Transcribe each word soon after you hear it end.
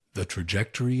The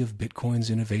trajectory of Bitcoin's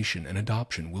innovation and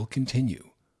adoption will continue,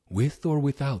 with or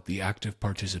without the active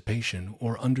participation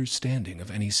or understanding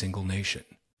of any single nation.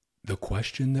 The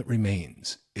question that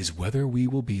remains is whether we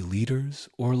will be leaders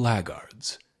or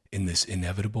laggards in this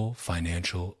inevitable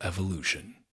financial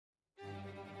evolution.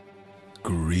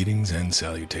 Greetings and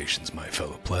salutations, my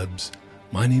fellow plebs.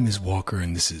 My name is Walker,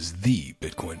 and this is the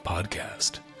Bitcoin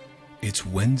Podcast. It's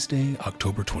Wednesday,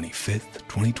 October 25th,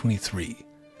 2023.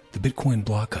 The Bitcoin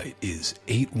block height is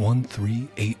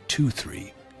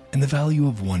 813823, and the value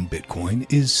of one Bitcoin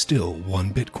is still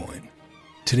one Bitcoin.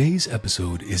 Today's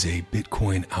episode is a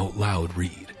Bitcoin Out Loud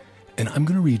read, and I'm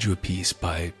going to read you a piece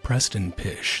by Preston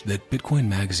Pysh that Bitcoin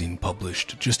Magazine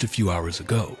published just a few hours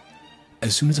ago.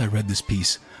 As soon as I read this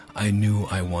piece, I knew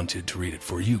I wanted to read it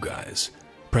for you guys.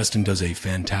 Preston does a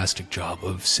fantastic job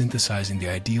of synthesizing the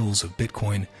ideals of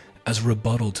Bitcoin as a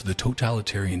rebuttal to the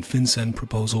totalitarian FinCEN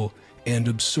proposal and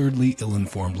absurdly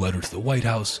ill-informed letter to the White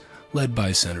House, led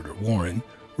by Senator Warren,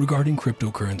 regarding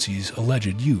cryptocurrency's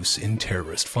alleged use in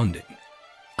terrorist funding.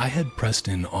 I had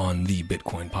Preston on the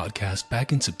Bitcoin Podcast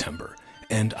back in September,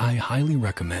 and I highly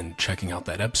recommend checking out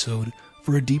that episode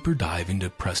for a deeper dive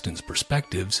into Preston's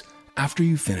perspectives after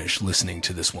you finish listening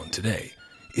to this one today.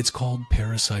 It's called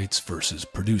Parasites versus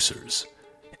Producers,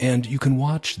 and you can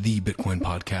watch the Bitcoin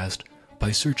Podcast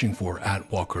by searching for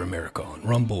 @WalkerAmerica on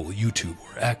Rumble, YouTube,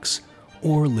 or X,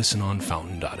 or listen on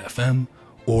Fountain.fm,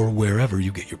 or wherever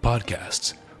you get your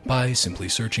podcasts, by simply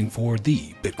searching for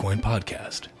the Bitcoin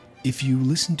Podcast. If you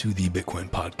listen to the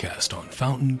Bitcoin Podcast on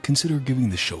Fountain, consider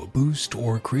giving the show a boost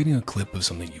or creating a clip of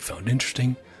something you found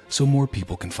interesting so more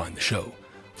people can find the show.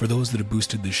 For those that have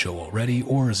boosted this show already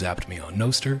or zapped me on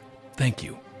Noster, thank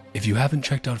you. If you haven't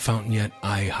checked out Fountain yet,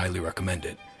 I highly recommend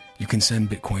it. You can send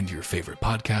Bitcoin to your favorite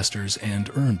podcasters and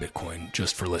earn Bitcoin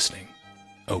just for listening.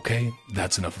 Okay,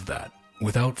 that's enough of that.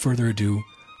 Without further ado,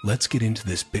 let's get into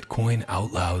this Bitcoin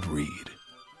Out Loud read.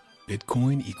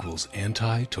 Bitcoin equals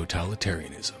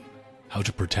anti-totalitarianism. How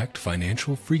to protect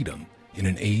financial freedom in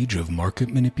an age of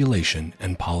market manipulation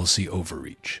and policy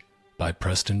overreach, by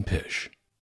Preston Pysh.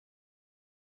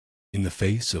 In the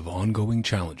face of ongoing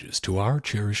challenges to our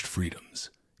cherished freedoms,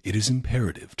 it is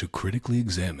imperative to critically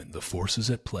examine the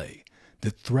forces at play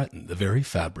that threaten the very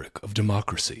fabric of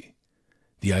democracy.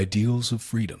 The ideals of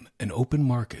freedom and open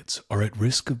markets are at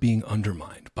risk of being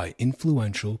undermined by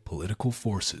influential political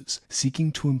forces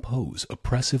seeking to impose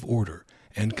oppressive order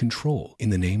and control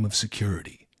in the name of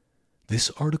security.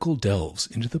 This article delves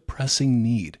into the pressing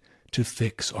need to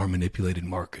fix our manipulated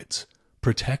markets,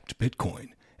 protect Bitcoin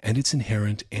and its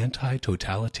inherent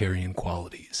anti-totalitarian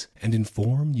qualities, and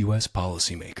inform U.S.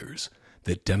 policymakers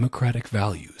that democratic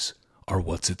values are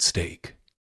what's at stake.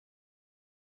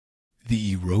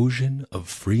 The erosion of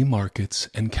free markets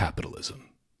and capitalism.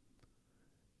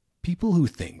 People who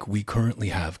think we currently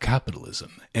have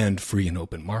capitalism and free and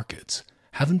open markets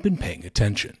haven't been paying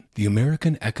attention. The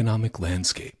American economic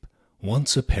landscape,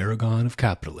 once a paragon of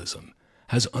capitalism,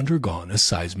 has undergone a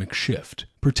seismic shift,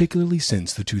 particularly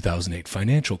since the 2008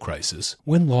 financial crisis,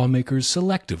 when lawmakers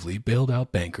selectively bailed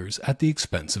out bankers at the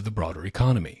expense of the broader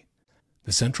economy.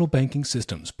 The central banking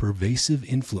system's pervasive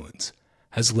influence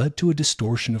has led to a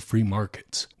distortion of free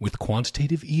markets, with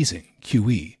quantitative easing,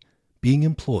 QE, being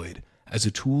employed as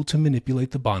a tool to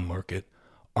manipulate the bond market,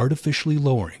 artificially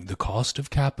lowering the cost of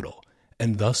capital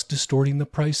and thus distorting the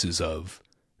prices of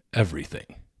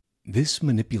everything. This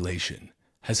manipulation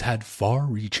has had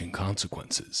far-reaching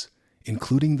consequences,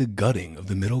 including the gutting of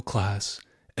the middle class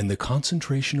and the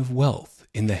concentration of wealth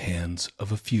in the hands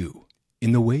of a few.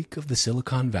 In the wake of the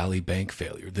Silicon Valley Bank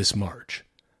failure this March,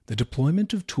 the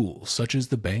deployment of tools such as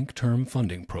the Bank Term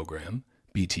Funding Program,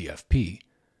 BTFP,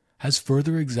 has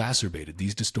further exacerbated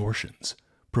these distortions,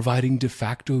 providing de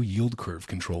facto yield curve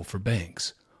control for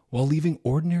banks, while leaving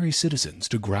ordinary citizens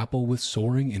to grapple with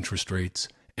soaring interest rates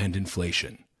and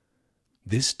inflation.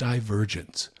 This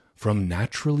divergence from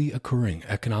naturally occurring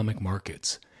economic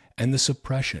markets and the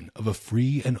suppression of a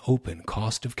free and open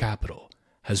cost of capital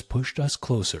has pushed us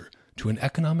closer to an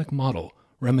economic model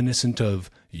reminiscent of,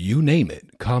 you name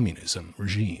it, communism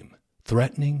regime,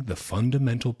 threatening the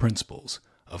fundamental principles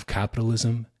of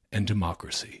capitalism and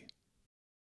democracy.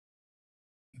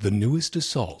 The newest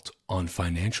assault on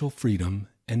financial freedom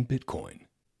and Bitcoin.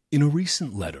 In a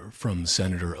recent letter from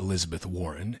Senator Elizabeth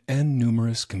Warren and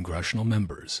numerous congressional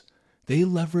members, they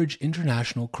leverage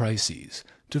international crises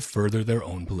to further their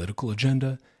own political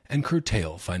agenda and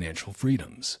curtail financial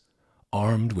freedoms.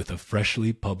 Armed with a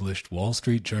freshly published Wall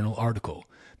Street Journal article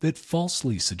that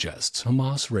falsely suggests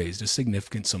Hamas raised a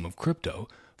significant sum of crypto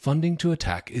funding to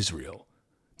attack Israel,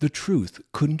 the truth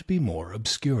couldn't be more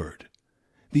obscured.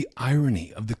 The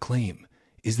irony of the claim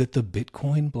is that the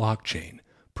Bitcoin blockchain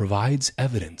provides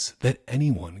evidence that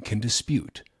anyone can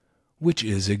dispute, which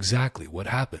is exactly what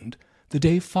happened the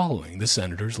day following the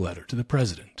senator's letter to the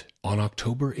president. On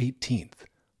October 18th,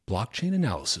 blockchain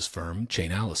analysis firm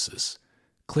Chainalysis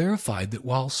clarified that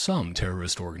while some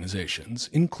terrorist organizations,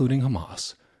 including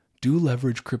Hamas, do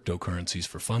leverage cryptocurrencies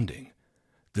for funding,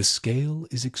 the scale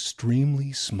is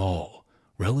extremely small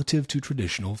relative to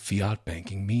traditional fiat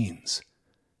banking means.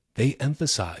 They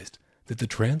emphasized that the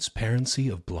transparency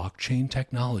of blockchain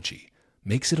technology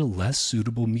makes it a less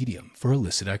suitable medium for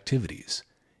illicit activities,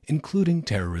 including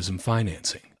terrorism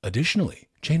financing. Additionally,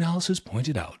 Chainalysis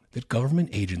pointed out that government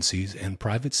agencies and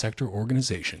private sector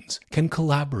organizations can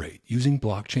collaborate using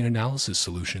blockchain analysis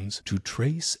solutions to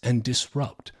trace and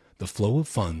disrupt the flow of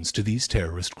funds to these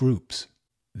terrorist groups.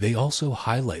 They also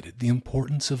highlighted the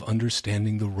importance of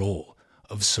understanding the role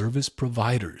of service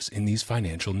providers in these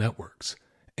financial networks,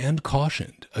 and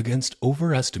cautioned against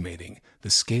overestimating the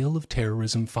scale of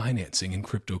terrorism financing in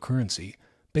cryptocurrency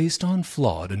based on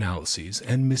flawed analyses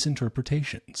and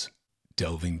misinterpretations.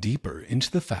 Delving deeper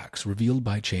into the facts revealed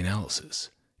by Chainalysis,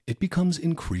 it becomes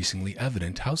increasingly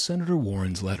evident how Senator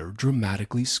Warren's letter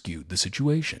dramatically skewed the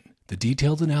situation. The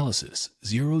detailed analysis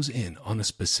zeroes in on a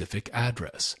specific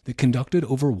address that conducted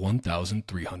over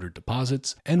 1,300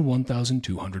 deposits and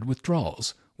 1,200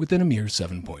 withdrawals within a mere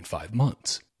 7.5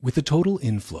 months, with a total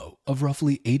inflow of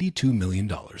roughly $82 million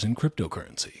in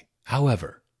cryptocurrency.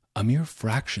 However, a mere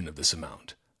fraction of this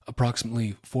amount,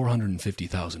 approximately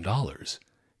 $450,000,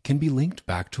 can be linked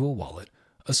back to a wallet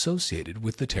associated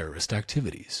with the terrorist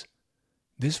activities.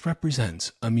 This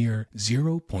represents a mere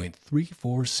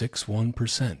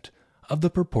 0.3461% of the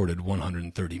purported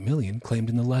 $130 million claimed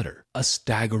in the letter, a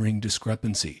staggering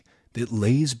discrepancy that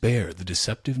lays bare the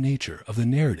deceptive nature of the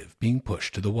narrative being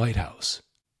pushed to the White House.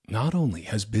 Not only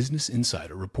has Business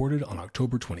Insider reported on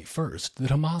October 21st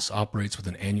that Hamas operates with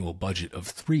an annual budget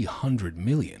of $300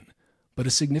 million, but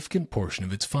a significant portion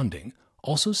of its funding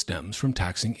also stems from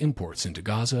taxing imports into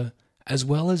Gaza, as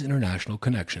well as international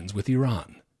connections with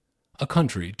Iran, a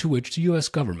country to which the U.S.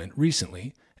 government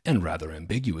recently, and rather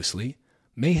ambiguously,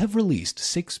 may have released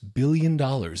 $6 billion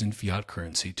in fiat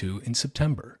currency to in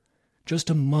September, just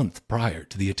a month prior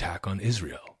to the attack on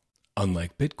Israel.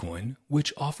 Unlike Bitcoin,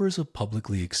 which offers a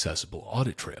publicly accessible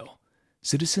audit trail,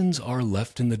 citizens are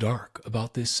left in the dark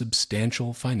about this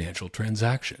substantial financial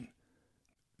transaction.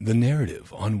 The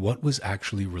narrative on what was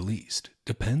actually released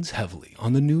depends heavily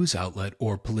on the news outlet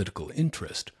or political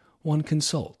interest one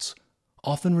consults,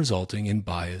 often resulting in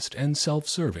biased and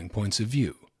self-serving points of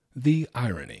view. The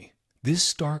irony. This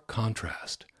stark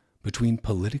contrast between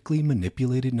politically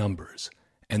manipulated numbers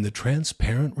and the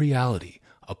transparent reality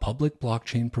a public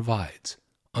blockchain provides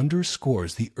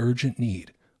underscores the urgent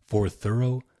need for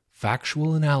thorough,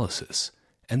 factual analysis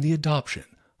and the adoption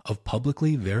of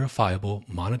publicly verifiable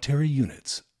monetary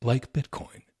units like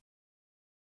Bitcoin.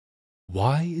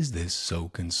 Why is this so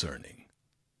concerning?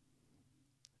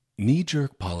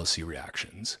 Knee-jerk policy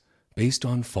reactions based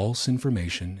on false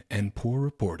information and poor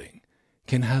reporting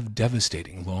can have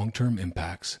devastating long-term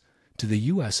impacts to the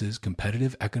U.S.'s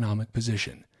competitive economic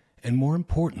position and, more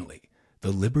importantly,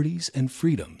 the liberties and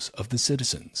freedoms of the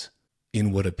citizens.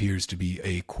 In what appears to be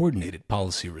a coordinated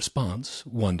policy response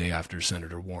one day after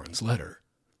Senator Warren's letter,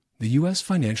 the U.S.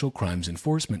 Financial Crimes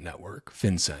Enforcement Network,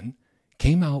 FinCEN,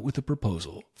 came out with a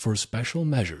proposal for special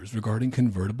measures regarding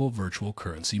convertible virtual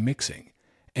currency mixing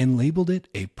and labeled it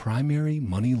a primary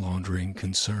money laundering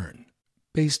concern.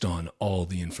 Based on all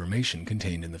the information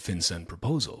contained in the FinCEN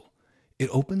proposal, it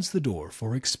opens the door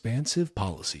for expansive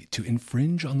policy to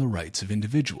infringe on the rights of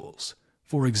individuals.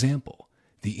 For example,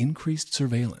 the increased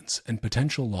surveillance and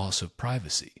potential loss of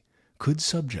privacy could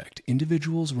subject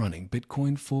individuals running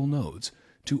Bitcoin full nodes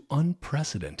to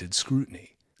unprecedented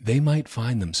scrutiny. They might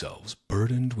find themselves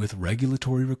burdened with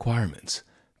regulatory requirements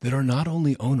that are not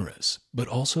only onerous, but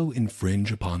also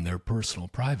infringe upon their personal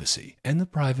privacy and the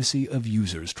privacy of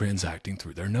users transacting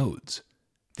through their nodes.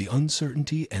 The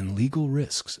uncertainty and legal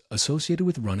risks associated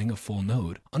with running a full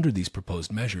node under these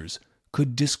proposed measures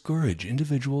could discourage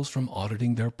individuals from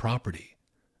auditing their property,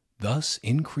 thus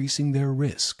increasing their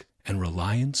risk and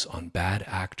reliance on bad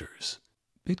actors.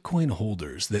 Bitcoin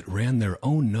holders that ran their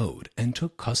own node and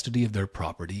took custody of their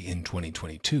property in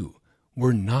 2022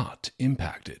 were not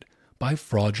impacted by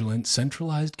fraudulent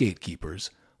centralized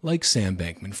gatekeepers like Sam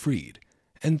Bankman-Fried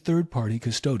and third-party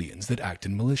custodians that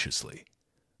acted maliciously.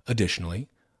 Additionally,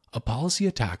 a policy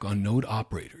attack on node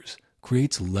operators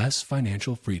creates less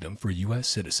financial freedom for U.S.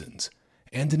 citizens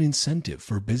and an incentive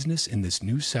for business in this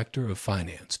new sector of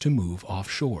finance to move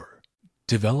offshore.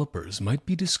 Developers might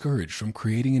be discouraged from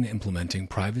creating and implementing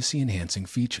privacy-enhancing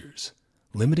features,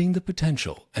 limiting the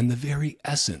potential and the very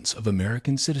essence of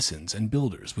American citizens and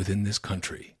builders within this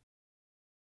country.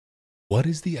 What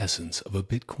is the essence of a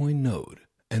Bitcoin node,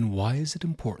 and why is it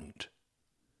important?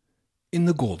 In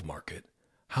the gold market,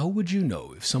 how would you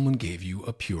know if someone gave you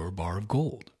a pure bar of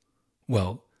gold?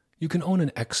 Well, you can own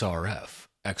an XRF,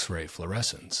 X-ray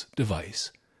fluorescence,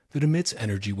 device that emits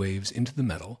energy waves into the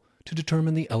metal to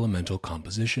determine the elemental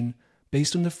composition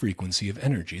based on the frequency of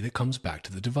energy that comes back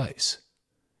to the device.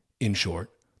 In short,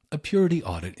 a purity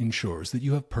audit ensures that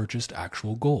you have purchased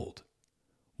actual gold.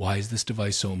 Why is this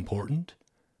device so important?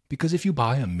 Because if you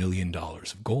buy $1 million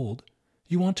of gold,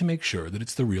 you want to make sure that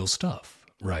it's the real stuff,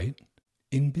 right?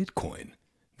 In Bitcoin,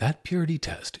 that purity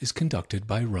test is conducted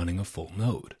by running a full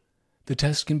node. The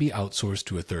test can be outsourced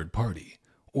to a third party,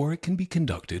 or it can be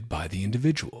conducted by the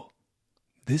individual.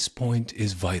 This point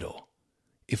is vital.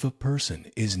 If a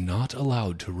person is not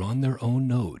allowed to run their own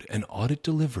node and audit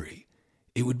delivery,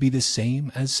 it would be the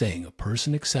same as saying a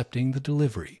person accepting the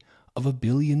delivery of $1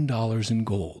 billion in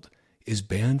gold is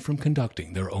banned from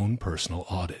conducting their own personal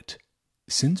audit.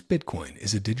 Since Bitcoin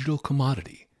is a digital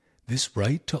commodity, this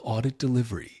right to audit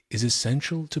delivery is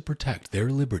essential to protect their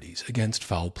liberties against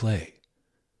foul play.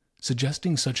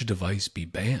 Suggesting such a device be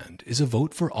banned is a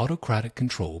vote for autocratic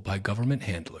control by government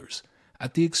handlers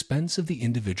at the expense of the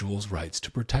individual's rights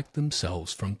to protect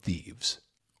themselves from thieves.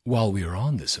 While we are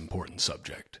on this important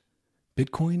subject,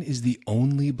 Bitcoin is the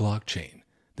only blockchain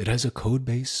that has a code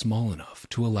base small enough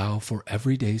to allow for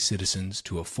everyday citizens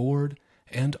to afford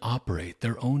and operate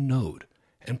their own node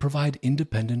and provide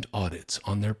independent audits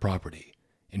on their property,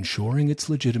 ensuring its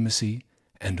legitimacy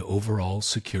and overall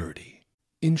security.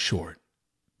 In short,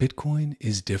 Bitcoin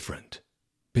is different.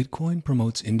 Bitcoin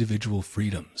promotes individual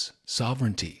freedoms,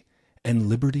 sovereignty, and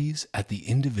liberties at the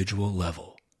individual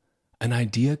level, an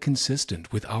idea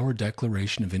consistent with our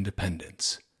Declaration of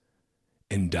Independence.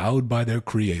 Endowed by their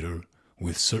creator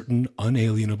with certain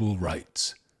unalienable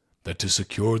rights, that to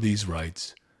secure these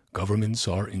rights, governments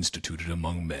are instituted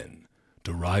among men,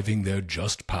 deriving their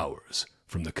just powers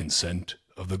from the consent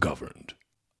of the governed.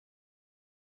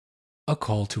 A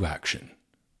call to action.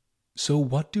 So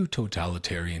what do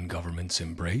totalitarian governments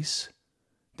embrace?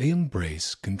 They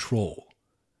embrace control.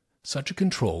 Such a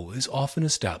control is often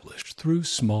established through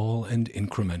small and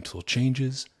incremental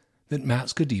changes that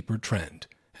mask a deeper trend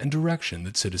and direction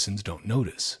that citizens don't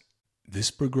notice.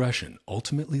 This progression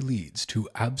ultimately leads to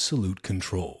absolute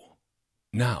control.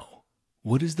 Now,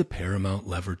 what is the paramount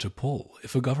lever to pull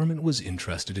if a government was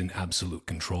interested in absolute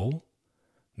control?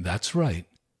 That's right,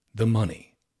 the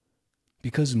money.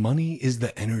 Because money is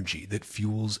the energy that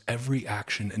fuels every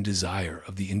action and desire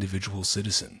of the individual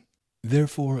citizen.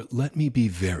 Therefore, let me be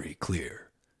very clear.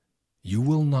 You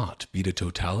will not beat a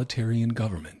totalitarian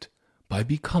government by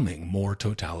becoming more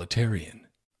totalitarian.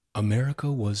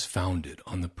 America was founded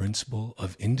on the principle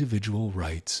of individual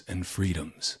rights and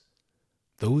freedoms.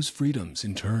 Those freedoms,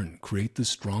 in turn, create the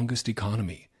strongest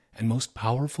economy and most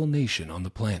powerful nation on the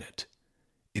planet.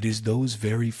 It is those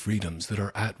very freedoms that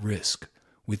are at risk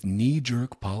with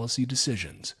knee-jerk policy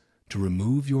decisions to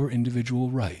remove your individual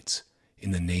rights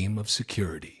in the name of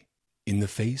security. In the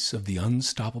face of the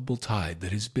unstoppable tide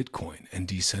that is Bitcoin and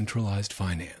decentralized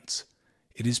finance,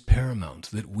 it is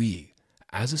paramount that we,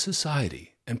 as a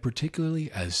society, and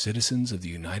particularly as citizens of the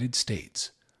United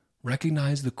States,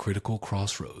 recognize the critical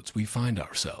crossroads we find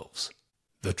ourselves.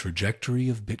 The trajectory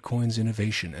of Bitcoin's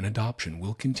innovation and adoption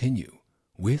will continue,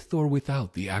 with or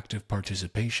without the active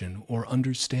participation or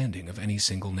understanding of any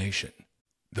single nation.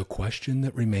 The question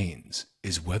that remains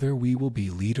is whether we will be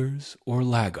leaders or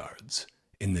laggards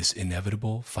in this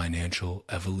inevitable financial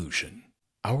evolution.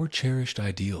 Our cherished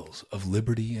ideals of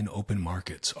liberty and open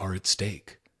markets are at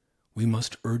stake. We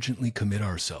must urgently commit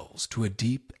ourselves to a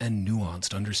deep and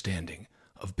nuanced understanding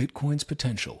of Bitcoin's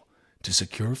potential to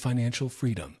secure financial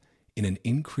freedom in an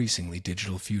increasingly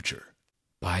digital future.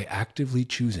 By actively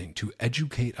choosing to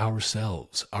educate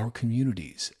ourselves, our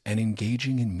communities, and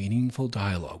engaging in meaningful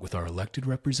dialogue with our elected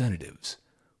representatives,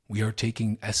 we are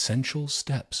taking essential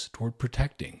steps toward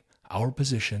protecting our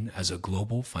position as a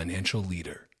global financial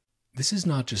leader. This is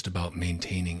not just about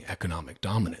maintaining economic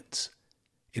dominance.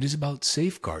 It is about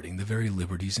safeguarding the very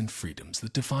liberties and freedoms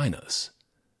that define us.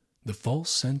 The false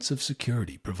sense of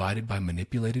security provided by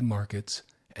manipulated markets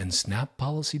and snap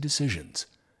policy decisions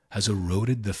has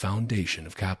eroded the foundation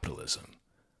of capitalism,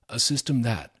 a system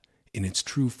that, in its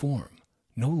true form,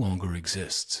 no longer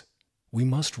exists. We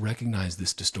must recognize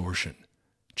this distortion,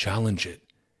 challenge it,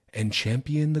 and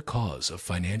champion the cause of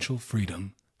financial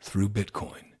freedom through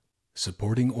Bitcoin.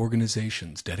 Supporting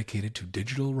organizations dedicated to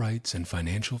digital rights and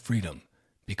financial freedom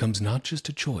becomes not just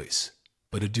a choice,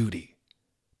 but a duty.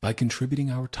 By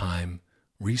contributing our time,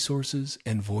 resources,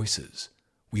 and voices,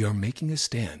 we are making a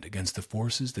stand against the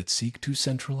forces that seek to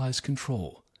centralize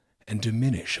control and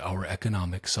diminish our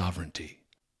economic sovereignty.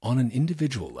 On an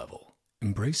individual level,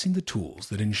 embracing the tools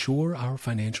that ensure our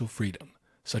financial freedom,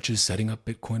 such as setting up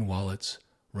Bitcoin wallets,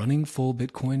 running full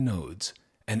Bitcoin nodes,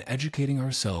 and educating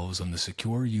ourselves on the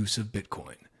secure use of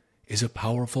Bitcoin, is a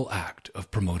powerful act of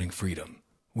promoting freedom.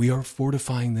 We are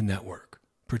fortifying the network,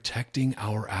 protecting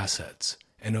our assets,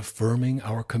 and affirming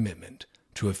our commitment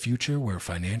to a future where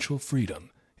financial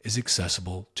freedom is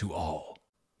accessible to all.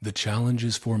 The challenge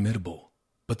is formidable,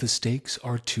 but the stakes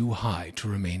are too high to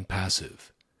remain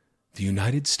passive. The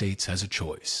United States has a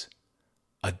choice: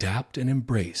 adapt and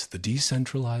embrace the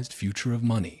decentralized future of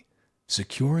money,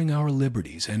 securing our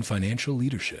liberties and financial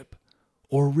leadership,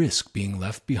 or risk being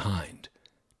left behind,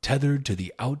 tethered to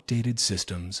the outdated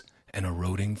systems and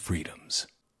eroding freedoms.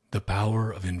 The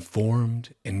power of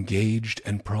informed, engaged,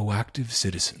 and proactive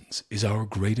citizens is our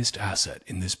greatest asset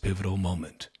in this pivotal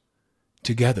moment.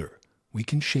 Together, we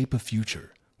can shape a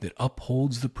future that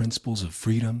upholds the principles of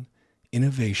freedom,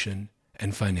 innovation,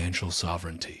 and financial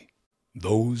sovereignty.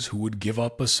 Those who would give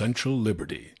up essential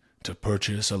liberty to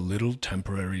purchase a little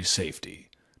temporary safety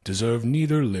deserve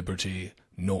neither liberty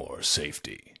nor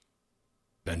safety.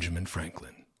 Benjamin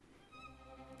Franklin.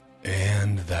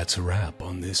 And that's a wrap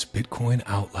on this Bitcoin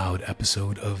Out Loud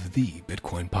episode of the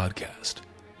Bitcoin Podcast.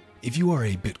 If you are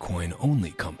a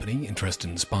Bitcoin-only company interested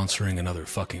in sponsoring another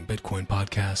fucking Bitcoin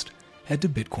podcast, head to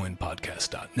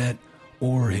bitcoinpodcast.net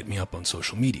or hit me up on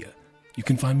social media. You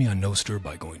can find me on Nostr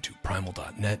by going to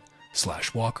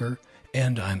primal.net/Walker,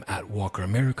 and I'm at Walker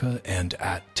America and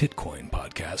at Titcoin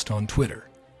Podcast on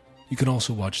Twitter. You can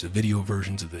also watch the video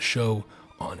versions of the show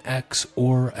on X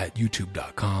or at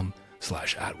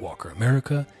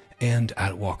youtube.com/@WalkerAmerica and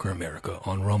 @WalkerAmerica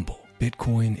on Rumble.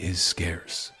 Bitcoin is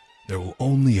scarce. There will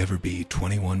only ever be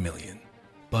 21 million,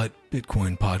 but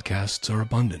Bitcoin podcasts are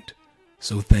abundant.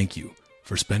 So thank you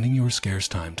for spending your scarce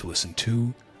time to listen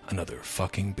to another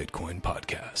fucking Bitcoin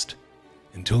podcast.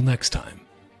 Until next time,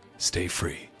 stay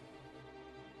free.